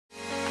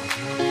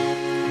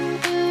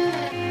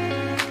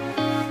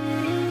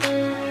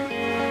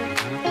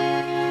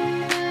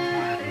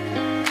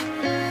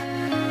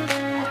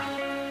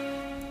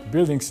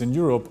Buildings in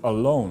Europe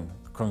alone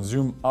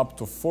consume up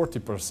to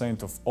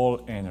 40% of all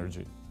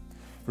energy.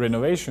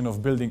 Renovation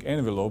of building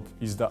envelope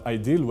is the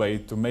ideal way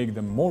to make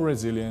them more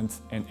resilient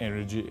and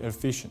energy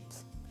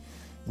efficient.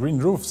 Green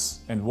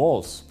roofs and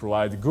walls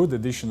provide good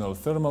additional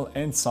thermal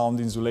and sound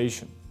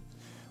insulation.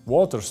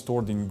 Water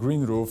stored in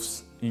green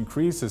roofs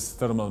increases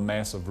thermal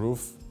mass of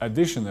roof.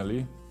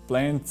 Additionally,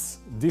 plants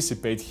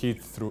dissipate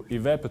heat through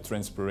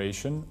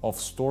evapotranspiration of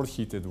stored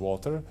heated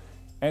water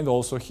and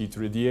also heat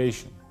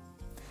radiation.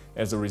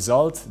 As a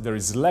result, there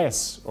is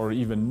less or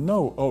even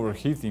no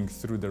overheating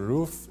through the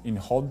roof in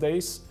hot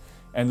days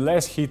and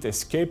less heat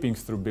escaping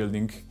through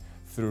building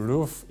through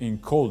roof in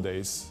cold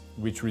days,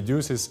 which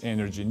reduces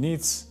energy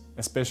needs,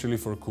 especially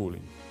for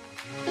cooling.